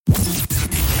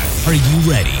Are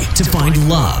you ready to find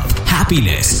love,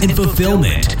 happiness, and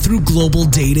fulfillment through global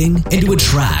dating and to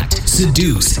attract,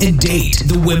 seduce, and date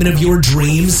the women of your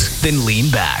dreams? Then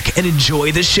lean back and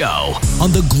enjoy the show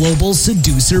on the Global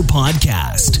Seducer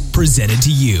Podcast, presented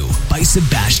to you by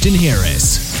Sebastian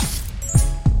Harris.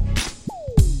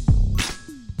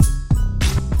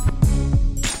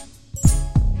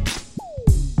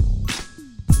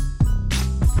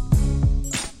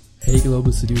 Hey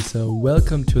Global Seducer,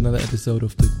 welcome to another episode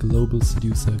of the Global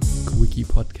Seducer Quickie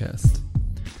Podcast.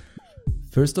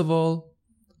 First of all,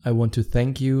 I want to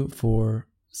thank you for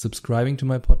subscribing to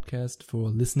my podcast, for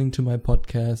listening to my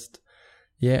podcast,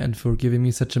 and for giving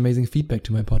me such amazing feedback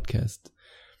to my podcast.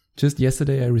 Just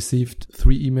yesterday I received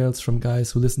 3 emails from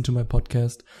guys who listen to my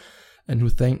podcast and who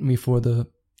thanked me for the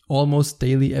almost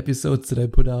daily episodes that I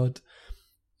put out.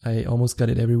 I almost got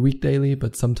it every week daily,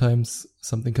 but sometimes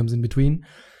something comes in between.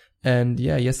 And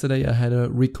yesterday I had a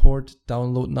record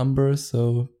download number,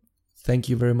 so thank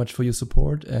you very much for your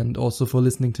support and also for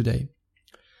listening today.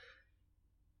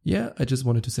 I just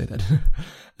wanted to say that.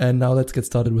 And now let's get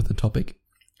started with the topic.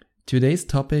 Today's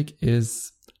topic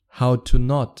is how to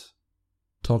not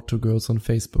talk to girls on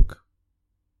Facebook.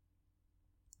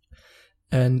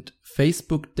 And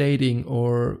Facebook dating,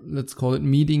 or let's call it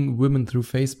meeting women through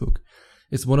Facebook,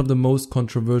 is one of the most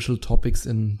controversial topics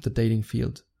in the dating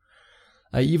field.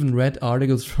 I even read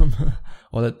articles from,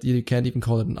 or that you can't even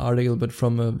call it an article, but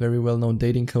from a very well-known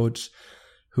dating coach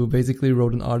who basically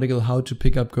wrote an article how to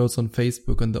pick up girls on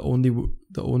Facebook, and the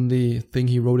only thing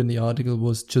he wrote in the article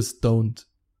was just don't.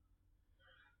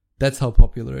 That's how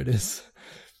popular it is.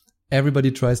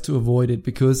 Everybody tries to avoid it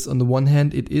because on the one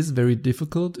hand it is very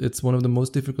difficult. It's one of the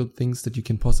most difficult things that you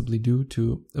can possibly do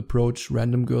to approach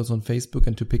random girls on Facebook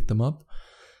and to pick them up.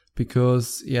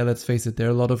 Because, let's face it, there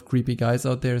are a lot of creepy guys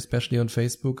out there, especially on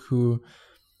Facebook, who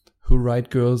write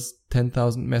girls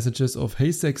 10,000 messages of,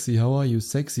 "Hey sexy, how are you?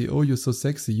 Sexy, oh you're so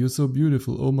sexy, you're so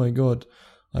beautiful, oh my god,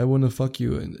 I wanna fuck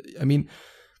you." And I mean,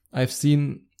 I've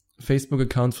seen Facebook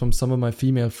accounts from some of my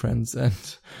female friends,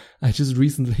 and I just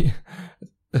recently,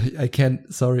 I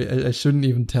shouldn't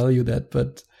even tell you that,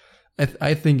 but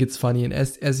I think it's funny, and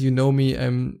as you know me,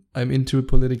 I'm into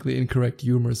politically incorrect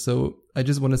humor, so I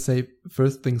just want to say,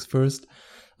 first things first,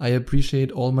 I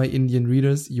appreciate all my Indian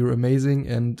readers. You're amazing,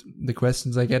 and the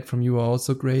questions I get from you are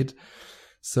also great.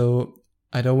 So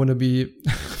I don't want to be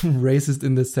racist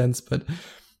in this sense, but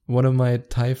one of my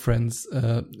Thai friends,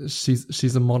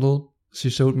 she's a model. She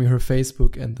showed me her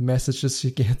Facebook and the messages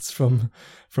she gets from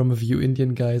a few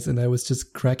Indian guys, and I was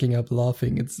just cracking up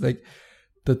laughing. It's like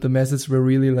that the messages were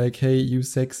really like, "Hey, you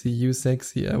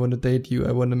sexy, I want to date you,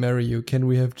 I want to marry you, can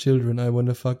we have children, I want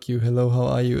to fuck you, hello, how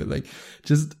are you?" Like,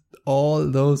 just all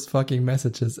those fucking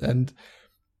messages. And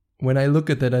when I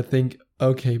look at that, I think,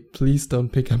 okay, please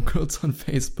don't pick up girls on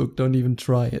Facebook, don't even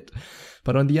try it.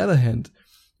 But on the other hand,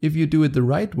 if you do it the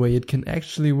right way, it can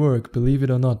actually work, believe it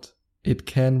or not. It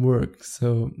can work.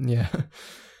 So,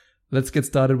 let's get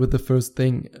started with the first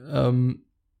thing.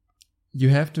 You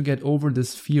have to get over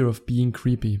this fear of being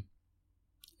creepy.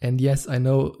 And yes, I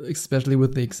know, especially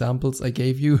with the examples I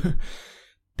gave you,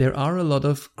 there are a lot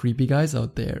of creepy guys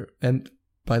out there. And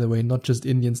by the way, not just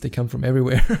Indians, they come from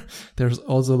everywhere. There's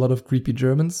also a lot of creepy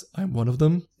Germans. I'm one of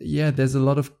them. There's a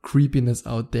lot of creepiness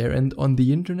out there. And on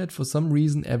the internet, for some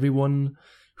reason, everyone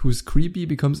who's creepy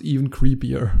becomes even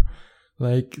creepier.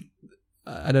 Like,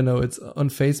 I don't know, it's on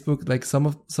Facebook, like some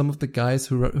of the guys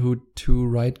who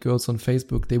write girls on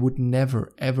Facebook, they would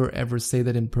never, ever say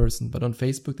that in person. But on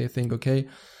Facebook, they think, okay,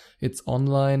 it's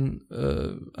online,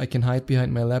 I can hide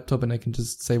behind my laptop and I can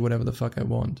just say whatever the fuck I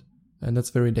want. And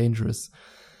that's very dangerous.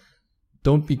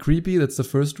 Don't be creepy, that's the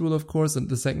first rule, of course. And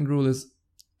the second rule is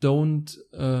don't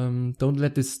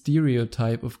let this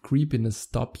stereotype of creepiness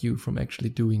stop you from actually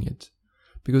doing it.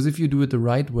 Because if you do it the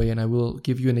right way, and I will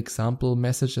give you an example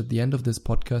message at the end of this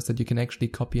podcast that you can actually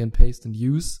copy and paste and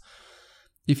use.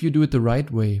 If you do it the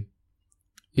right way,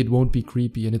 it won't be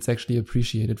creepy and it's actually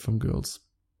appreciated from girls.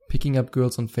 Picking up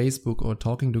girls on Facebook or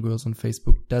talking to girls on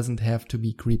Facebook doesn't have to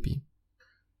be creepy.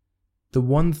 The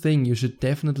one thing you should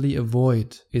definitely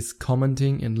avoid is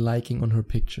commenting and liking on her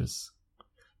pictures.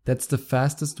 That's the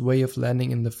fastest way of landing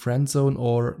in the friend zone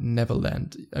or never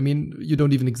land. I mean, you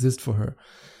don't even exist for her.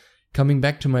 Coming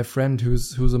back to my friend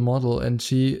who's a model, and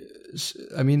she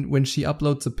when she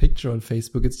uploads a picture on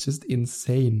Facebook, it's just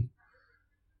insane.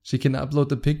 She can upload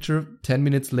the picture, 10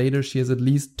 minutes later she has at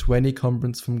least 20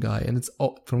 comments from guys, and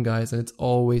it's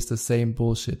always the same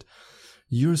bullshit.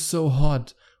 "You're so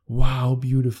hot. Wow,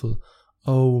 beautiful.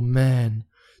 Oh man.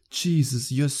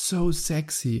 Jesus, you're so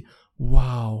sexy.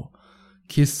 Wow.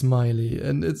 Kiss smiley."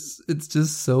 And it's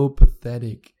just so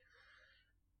pathetic.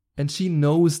 And she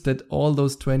knows that all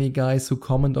those 20 guys who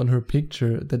comment on her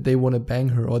picture that they want to bang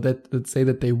her, or that say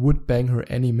that they would bang her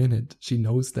any minute. She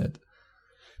knows that.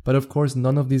 But of course,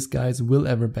 none of these guys will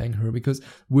ever bang her because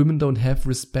women don't have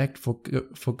respect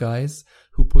for guys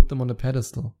who put them on a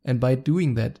pedestal. And by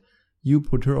doing that, you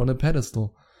put her on a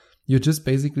pedestal. You're just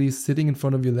basically sitting in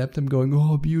front of your laptop going,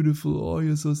 oh, beautiful, oh,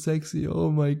 you're so sexy,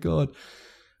 oh my God.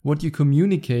 What you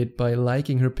communicate by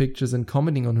liking her pictures and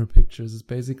commenting on her pictures is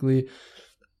basically,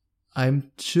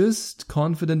 I'm just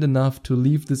confident enough to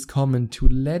leave this comment to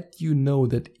let you know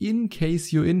that in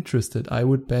case you're interested, I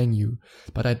would bang you.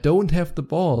 But I don't have the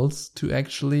balls to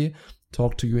actually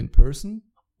talk to you in person,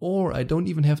 or I don't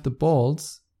even have the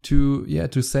balls to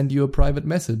send you a private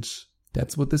message.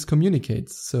 That's what this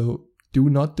communicates. So do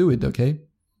not do it, okay?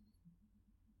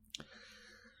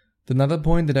 Another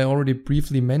point that I already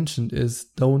briefly mentioned is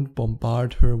don't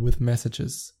bombard her with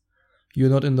messages. You're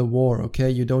not in the war, okay?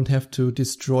 You don't have to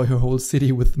destroy her whole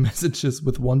city with messages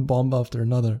with one bomb after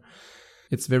another.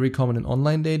 It's very common in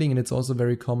online dating, and it's also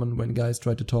very common when guys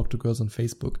try to talk to girls on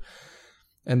Facebook.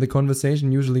 And the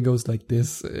conversation usually goes like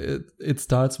this. It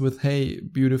starts with, hey,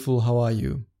 beautiful, how are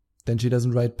you? Then she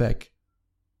doesn't write back.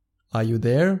 Are you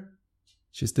there?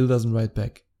 She still doesn't write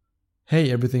back.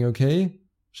 Hey, everything okay?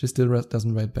 She still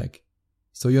doesn't write back.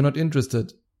 So you're not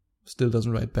interested? Still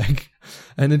doesn't write back.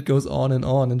 And it goes on,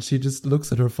 and she just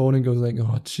looks at her phone and goes like,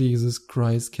 oh, Jesus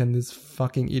Christ, can this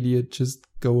fucking idiot just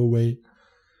go away?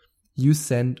 You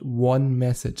send one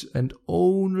message, and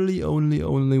only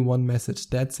one message.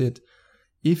 That's it.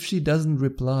 If she doesn't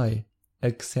reply,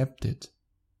 accept it.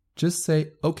 Just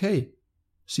say, okay,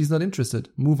 she's not interested.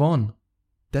 Move on.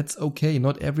 That's okay.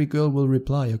 Not every girl will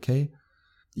reply, okay?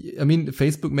 I mean,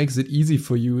 Facebook makes it easy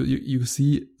for you. You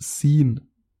see seen.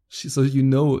 So you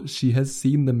know she has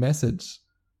seen the message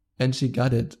and she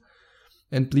got it.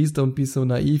 And please don't be so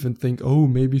naive and think, oh,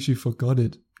 maybe she forgot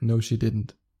it. No, she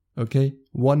didn't. Okay?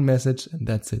 One message and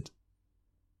that's it.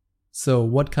 So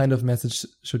what kind of message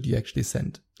should you actually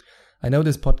send? I know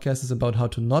this podcast is about how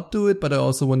to not do it, but I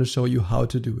also want to show you how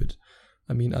to do it.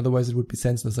 I mean, otherwise it would be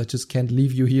senseless. I just can't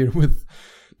leave you here with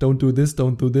don't do this,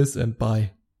 and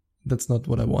bye. That's not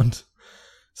what I want.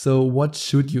 So what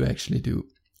should you actually do?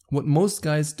 What most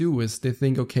guys do is they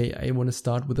think, okay, I want to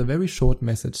start with a very short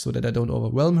message so that I don't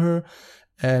overwhelm her.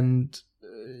 And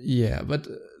but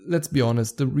let's be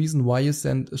honest. The reason why you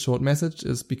send a short message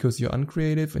is because you're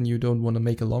uncreative and you don't want to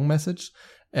make a long message.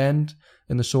 And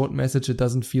in a short message, it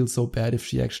doesn't feel so bad if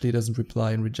she actually doesn't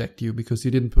reply and reject you because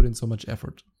you didn't put in so much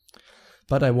effort.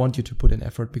 But I want you to put in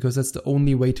effort because that's the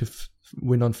only way to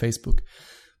win on Facebook.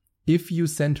 If you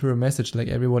send her a message like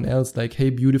everyone else, like, hey,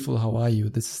 beautiful, how are you?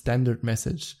 This standard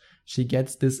message. She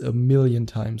gets this 1,000,000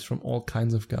 times from all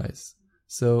kinds of guys.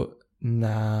 So,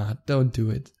 nah, don't do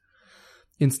it.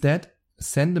 Instead,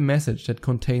 send a message that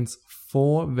contains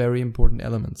 4 very important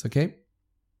elements, okay?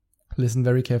 Listen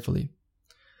very carefully.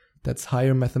 That's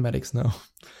higher mathematics now.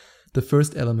 The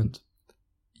first element.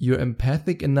 You're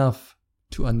empathic enough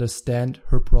to understand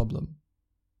her problem.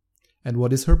 And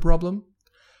what is her problem?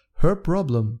 Her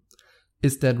problem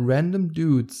is that random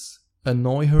dudes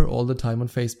annoy her all the time on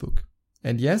Facebook.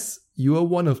 And yes, you are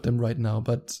one of them right now,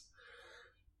 but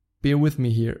bear with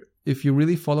me here. If you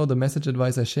really follow the message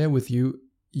advice I share with you,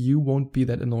 you won't be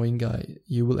that annoying guy.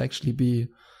 You will actually be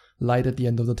light at the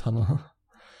end of the tunnel.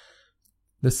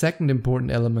 The second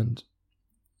important element,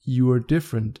 you are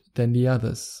different than the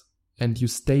others, and you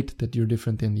state that you're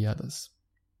different than the others.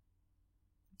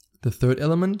 The third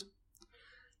element,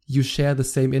 you share the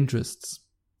same interests.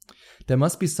 There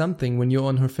must be something when you're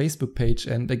on her Facebook page,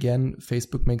 and again,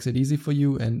 Facebook makes it easy for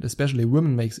you, and especially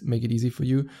women make it easy for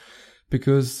you,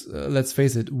 because let's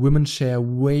face it, women share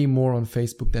way more on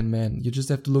Facebook than men. You just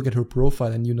have to look at her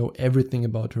profile and you know everything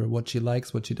about her, what she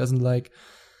likes, what she doesn't like.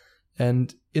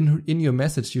 And in your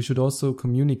message, you should also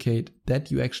communicate that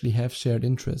you actually have shared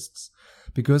interests.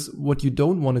 Because what you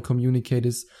don't want to communicate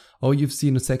is, oh, you've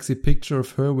seen a sexy picture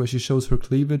of her where she shows her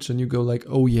cleavage and you go like,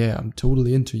 oh yeah, I'm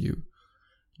totally into you.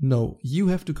 No, you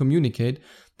have to communicate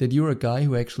that you're a guy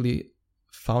who actually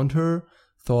found her,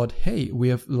 thought, hey, we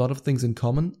have a lot of things in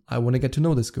common. I want to get to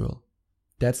know this girl.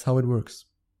 That's how it works.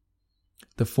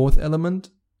 The fourth element,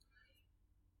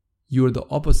 you're the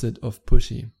opposite of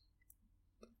pushy.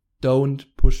 Don't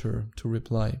push her to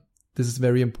reply. This is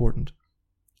very important.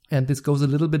 And this goes a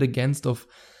little bit against of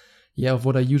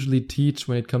what I usually teach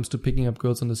when it comes to picking up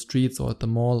girls on the streets or at the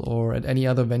mall or at any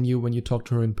other venue when you talk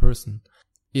to her in person.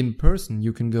 In person,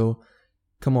 you can go,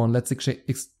 come on, let's exchange.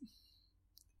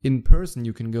 In person,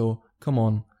 you can go, come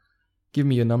on, give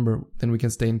me your number, then we can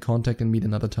stay in contact and meet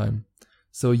another time.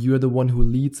 So you're the one who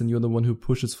leads and you're the one who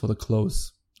pushes for the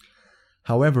close.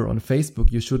 However, on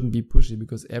Facebook, you shouldn't be pushy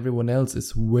because everyone else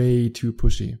is way too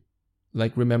pushy.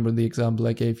 Like, remember the example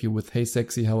I gave you with, hey,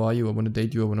 sexy, how are you? I want to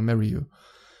date you. I want to marry you.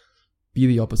 Be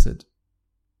the opposite.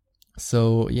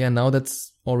 So yeah, now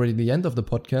that's already the end of the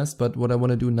podcast. But what I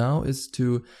want to do now is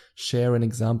to share an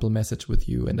example message with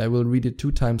you. And I will read it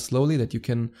 2 times slowly that you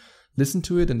can listen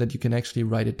to it and that you can actually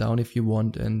write it down if you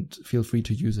want, and feel free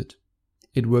to use it.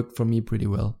 It worked for me pretty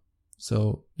well.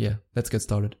 So yeah, let's get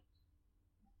started.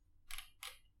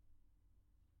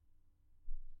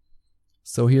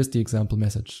 So here's the example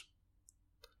message.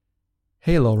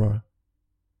 Hey Laura,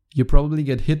 you probably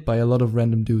get hit by a lot of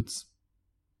random dudes.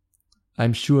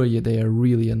 I'm sure they are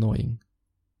really annoying.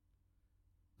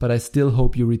 But I still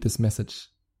hope you read this message.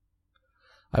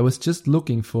 I was just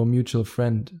looking for a mutual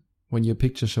friend when your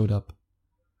picture showed up.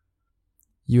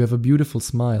 You have a beautiful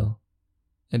smile,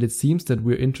 and it seems that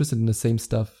we're interested in the same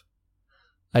stuff.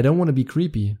 I don't want to be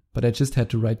creepy, but I just had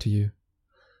to write to you.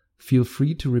 Feel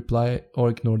free to reply or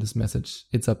ignore this message.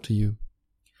 It's up to you.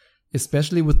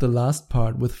 Especially with the last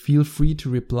part, with feel free to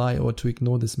reply or to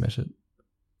ignore this message.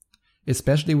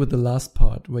 Especially with the last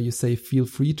part where you say feel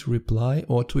free to reply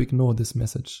or to ignore this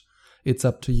message. It's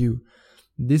up to you.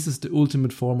 This is the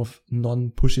ultimate form of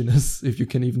non-pushiness, if you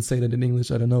can even say that in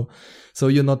English, I don't know. So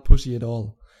you're not pushy at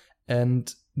all.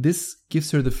 And this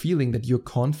gives her the feeling that you're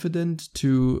confident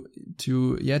to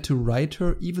write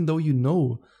her, even though you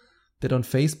know that on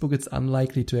Facebook it's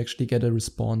unlikely to actually get a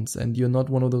response, and you're not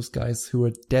one of those guys who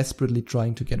are desperately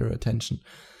trying to get her attention.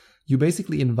 You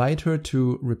basically invite her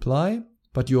to reply,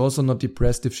 but you're also not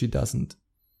depressed if she doesn't.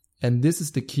 And this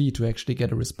is the key to actually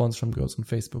get a response from girls on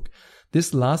Facebook.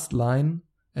 This last line,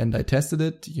 and I tested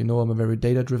it, I'm a very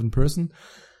data-driven person,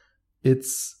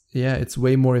 it's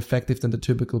way more effective than the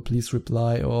typical please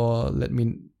reply or let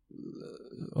me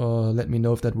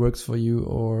know if that works for you,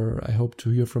 or I hope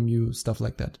to hear from you, stuff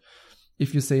like that.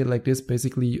 If you say it like this,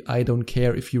 basically, I don't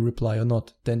care if you reply or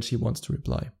not, then she wants to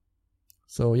reply.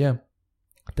 So yeah,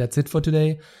 that's it for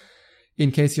today. In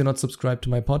case you're not subscribed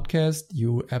to my podcast,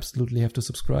 you absolutely have to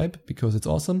subscribe because it's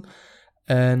awesome.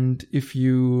 And if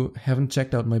you haven't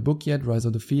checked out my book yet, Rise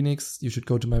of the Phoenix, you should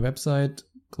go to my website,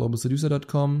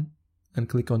 globalseducer.com, and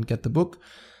click on Get the Book.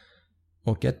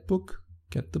 Or Get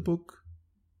the Book.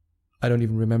 I don't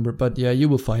even remember, but yeah, you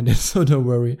will find it, so don't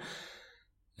worry.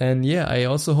 And yeah, I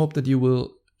also hope that you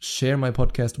will share my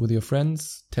podcast with your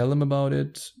friends, tell them about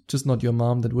it, just not your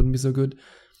mom, that wouldn't be so good.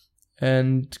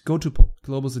 And go to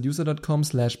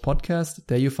globalseducer.com/podcast.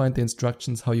 There you find the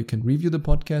instructions how you can review the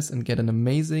podcast and get an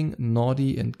amazing,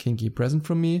 naughty, and kinky present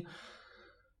from me.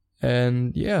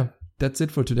 And yeah, that's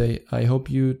it for today. I hope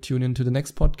you tune into the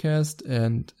next podcast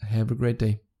and have a great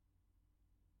day.